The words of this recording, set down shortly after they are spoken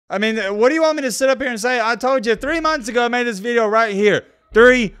I mean, what do you want me to sit up here and say? I told you 3 months ago I made this video right here.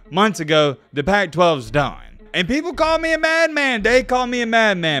 3 months ago, the Pac-12's done. And people call me a madman. They call me a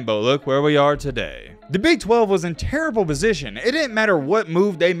madman, but look where we are today. The Big 12 was in terrible position. It didn't matter what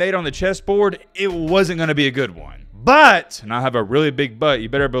move they made on the chessboard, it wasn't going to be a good one. But, and I have a really big but, you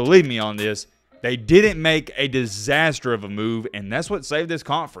better believe me on this, they didn't make a disaster of a move, and that's what saved this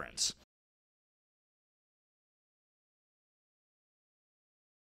conference.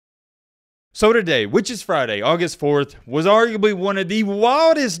 So today, which is Friday, August 4th, was arguably one of the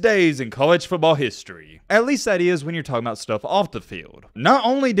wildest days in college football history. At least that is when you're talking about stuff off the field. Not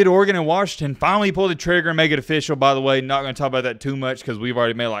only did Oregon and Washington finally pull the trigger and make it official, by the way, not going to talk about that too much because we've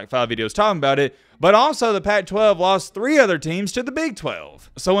already made like 5 videos talking about it, but also the Pac-12 lost 3 other teams to the Big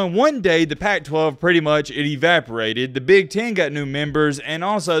 12. So in one day, the Pac-12 pretty much it evaporated, the Big 10 got new members, and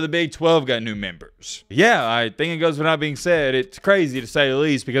also the Big 12 got new members. Yeah, I think it goes without being said, it's crazy to say the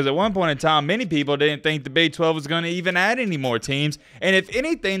least, because at one point in time, many people didn't think the Big 12 was going to even add any more teams, and if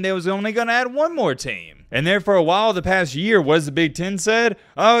anything, they was only going to add 1 more team. And there for a while the past year, what has the Big 10 said?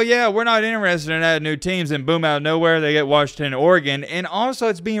 Oh yeah, we're not interested in adding new teams, and boom, out of nowhere, they get Washington and Oregon, and also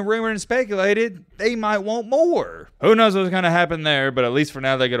it's being rumored and speculated they might want more. Who knows what's going to happen there, but at least for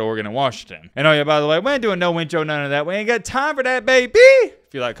now they get Oregon and Washington. And oh yeah, by the way, we ain't doing no intro, none of that. We ain't got time for that, baby!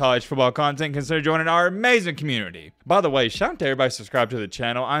 If you like college football content, consider joining our amazing community. By the way, shout out to everybody subscribed to the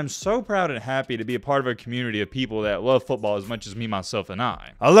channel. I'm so proud and happy to be a part of a community of people that love football as much as me, myself, and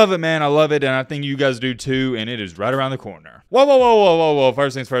I. I love it, man. I love it, and I think you guys do too, and it is right around the corner. Whoa, whoa, whoa, whoa, whoa, whoa.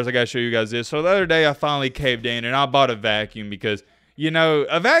 First things first, I gotta show you guys this. So the other day, I finally caved in, and I bought a vacuum because, you know,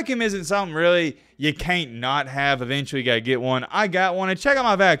 a vacuum isn't something really you can't not have. Eventually, you gotta get one. I got one, and check out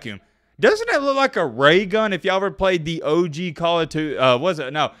my vacuum. Doesn't it look like a ray gun? If y'all ever played the OG Call of Duty, Call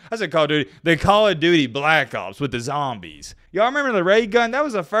of Duty, the Call of Duty Black Ops with the zombies. Y'all remember the ray gun? That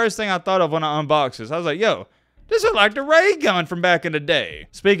was the first thing I thought of when I unboxed this. I was like, yo, this is like the ray gun from back in the day.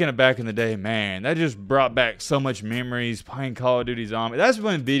 Speaking of back in the day, man, that just brought back so much memories playing Call of Duty Zombies. That's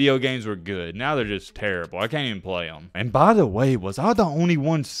when video games were good. Now they're just terrible. I can't even play them. And by the way, was I the only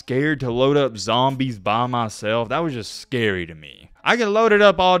one scared to load up zombies by myself? That was just scary to me. I could load it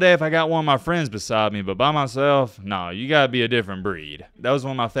up all day if I got one of my friends beside me, but by myself, no, you gotta be a different breed. That was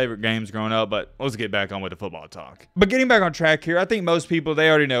one of my favorite games growing up, but let's get back on with the football talk. But getting back on track here, I think most people,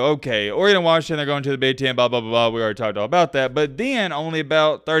 they already know, okay, Oregon and Washington, they're going to the Big 10, blah, blah, blah, blah. We already talked all about that. But then, only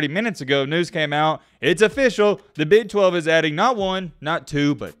about 30 minutes ago, news came out, it's official, the Big 12 is adding not 1, not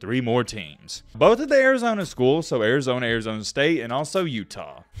 2, but 3 more teams. Both of the Arizona schools, so Arizona, Arizona State, and also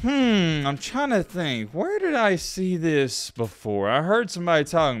Utah. I'm trying to think, where did I see this before? I heard somebody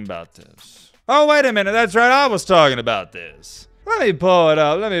talking about this. Oh, wait a minute, that's right, I was talking about this. Let me pull it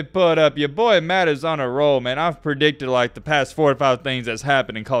up, Your boy Matt is on a roll, man. I've predicted like the past 4 or 5 things that's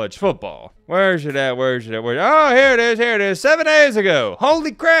happened in college football. Where's it at? Oh, here it is, 7 days ago.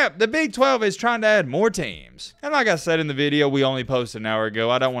 Holy crap, the Big 12 is trying to add more teams. And like I said in the video we only posted an hour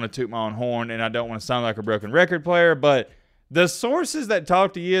ago, I don't want to toot my own horn and I don't want to sound like a broken record player, but the sources that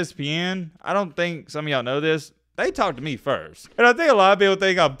talk to ESPN, I don't think some of y'all know this, they talk to me first. And I think a lot of people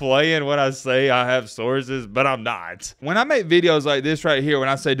think I'm playing when I say I have sources, but I'm not. When I make videos like this right here, when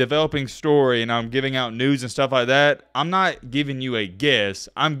I say developing story and I'm giving out news and stuff like that, I'm not giving you a guess.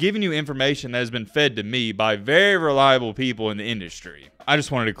 I'm giving you information that has been fed to me by very reliable people in the industry. I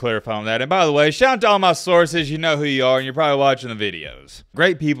just wanted to clarify on that. And by the way, shout out to all my sources. You know who you are, and you're probably watching the videos.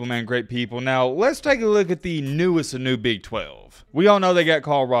 Great people, man, great people. Now, let's take a look at the newest of new Big 12. We all know they got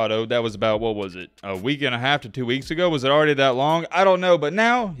Colorado. That was about, what was it, a week and a half to 2 weeks ago? Was it already that long? I don't know, but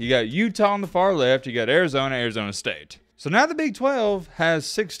now you got Utah on the far left. You got Arizona, Arizona State. So now the Big 12 has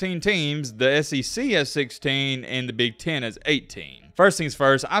 16 teams, the SEC has 16, and the Big 10 has 18. First things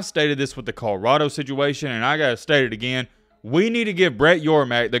first, I've stated this with the Colorado situation, and I gotta state it again. We need to give Brett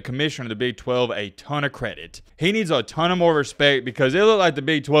Yormark, the commissioner of the Big 12, a ton of credit. He needs a ton of more respect because it looked like the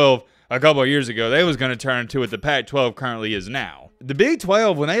Big 12 a couple of years ago, they was going to turn into what the Pac-12 currently is now. The Big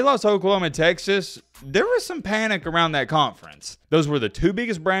 12, when they lost Oklahoma and Texas, there was some panic around that conference. Those were the 2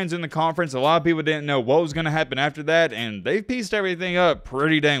 biggest brands in the conference. A lot of people didn't know what was going to happen after that, and they've pieced everything up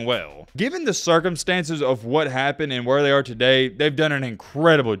pretty dang well. Given the circumstances of what happened and where they are today, they've done an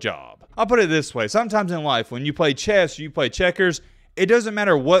incredible job. I'll put it this way. Sometimes in life, when you play chess or you play checkers, it doesn't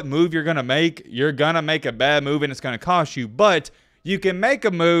matter what move you're going to make. You're going to make a bad move and it's going to cost you, but you can make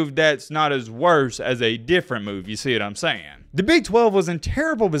a move that's not as worse as a different move. You see what I'm saying? The Big 12 was in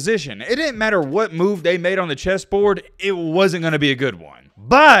terrible position. It didn't matter what move they made on the chessboard. It wasn't going to be a good one.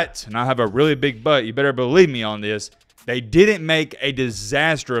 But, and I have a really big but, you better believe me on this, They didn't make a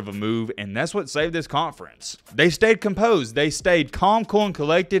disaster of a move, and that's what saved this conference. They stayed composed, they stayed calm, cool, and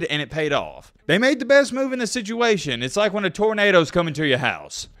collected, and it paid off. They made the best move in the situation. It's like when a tornado's coming to your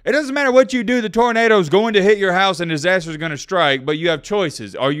house. It doesn't matter what you do, the tornado's going to hit your house and disaster's going to strike, but you have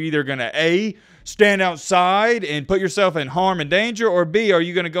choices. Are you either going to A, stand outside and put yourself in harm and danger, or B, are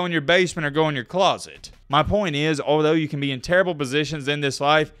you going to go in your basement or go in your closet? My point is, although you can be in terrible positions in this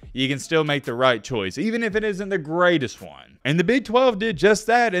life, you can still make the right choice, even if it isn't the greatest one. And the Big 12 did just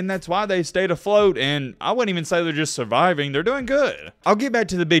that, and that's why they stayed afloat, and I wouldn't even say they're just surviving, they're doing good. I'll get back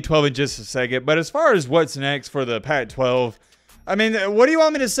to the Big 12 in just a second, but as far as what's next for the Pac-12, I mean, what do you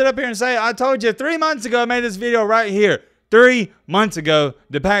want me to sit up here and say? I told you 3 months ago I made this video right here. 3 months ago,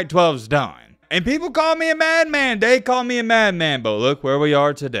 the Pac-12's done. And people call me a madman. They call me a madman, but look where we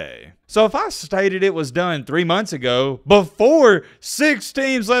are today. So if I stated it was done 3 months ago, before 6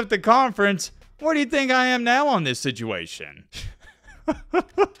 teams left the conference, where do you think I am now on this situation? I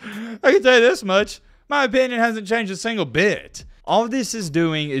can tell you this much. My opinion hasn't changed a single bit. All this is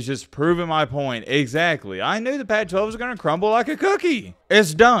doing is just proving my point exactly. I knew the Pac-12 was going to crumble like a cookie.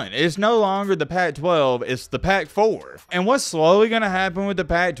 It's done. It's no longer the Pac-12, it's the Pac-4. And what's slowly going to happen with the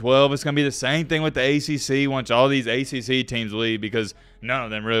Pac-12, it's going to be the same thing with the ACC once all these ACC teams leave, because none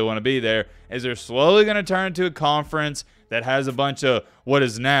of them really want to be there, is they're slowly going to turn into a conference that has a bunch of what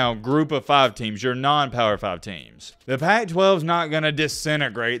is now group of 5 teams, your non-Power 5 teams. The Pac-12's not going to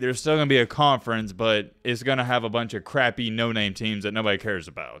disintegrate. There's still going to be a conference, but it's going to have a bunch of crappy no-name teams that nobody cares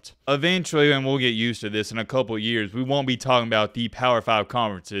about. Eventually, and we'll get used to this in a couple years, we won't be talking about the Power 5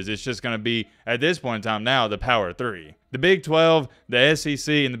 conferences. It's just going to be, at this point in time now, the Power 3. The Big 12, the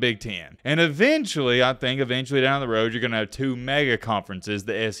SEC, and the Big 10. And eventually, I think down the road, you're going to have 2 mega conferences,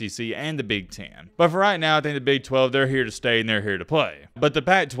 the SEC and the Big 10. But for right now, I think the Big 12, they're here to stay and they're here to play. But the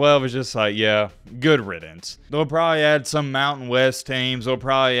Pac-12 is just like, yeah, good riddance. They'll probably add some Mountain West teams. They'll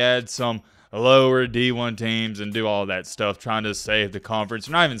probably add some lower D1 teams and do all that stuff, trying to save the conference.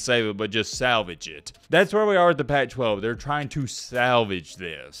 Not even save it, but just salvage it. That's where we are at the Pac-12. They're trying to salvage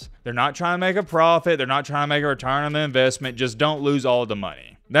this. They're not trying to make a profit. They're not trying to make a return on the investment. Just don't lose all the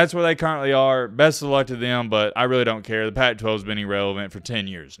money. That's where they currently are. Best of luck to them, but I really don't care. The Pac-12's been irrelevant for 10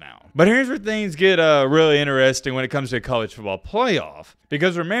 years now. But here's where things get really interesting when it comes to a college football playoff.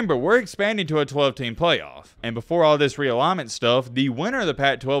 Because remember, we're expanding to a 12-team playoff. And before all this realignment stuff, the winner of the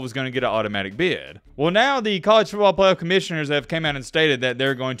Pac-12 was going to get an automatic bid. Well, now the college football playoff commissioners have come out and stated that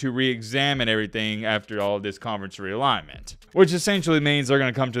they're going to re-examine everything after all this conference realignment. Which essentially means they're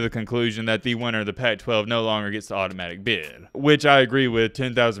going to come to the conclusion that the winner of the Pac-12 no longer gets the automatic bid. Which I agree with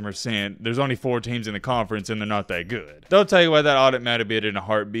 10,000%. There's only 4 teams in the conference and they're not that good. They'll tell you about that automatic bid in a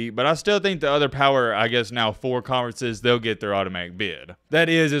heartbeat, but I still think the other power, I guess now 4 conferences, they'll get their automatic bid. That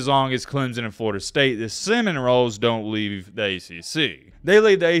is, as long as Clemson and Florida State, the Seminoles, don't leave the ACC. They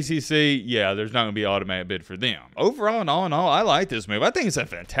leave the ACC, yeah, there's not going to be an automatic bid for them. Overall and all in all, I like this move. I think it's a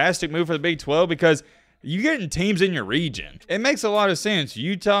fantastic move for the Big 12 because you're getting teams in your region. It makes a lot of sense.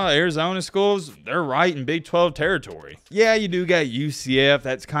 Utah, Arizona schools, they're right in Big 12 territory. Yeah, you do got UCF,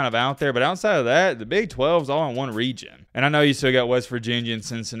 that's kind of out there, but outside of that, the Big 12 is all in one region. And I know you still got West Virginia and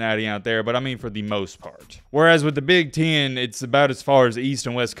Cincinnati out there, but I mean for the most part. Whereas with the Big 10, it's about as far as East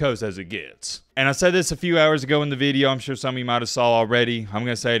and West Coast as it gets. And I said this a few hours ago in the video, I'm sure some of you might have saw already. I'm going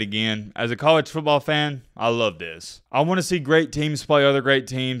to say it again. As a college football fan, I love this. I want to see great teams play other great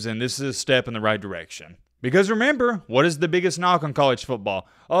teams, and this is a step in the right direction. Because remember, what is the biggest knock on college football?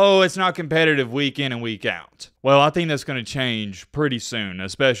 Oh, it's not competitive week in and week out. Well, I think that's going to change pretty soon,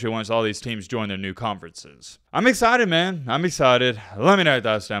 especially once all these teams join their new conferences. I'm excited, man. I'm excited. Let me know your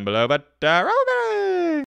thoughts down below, but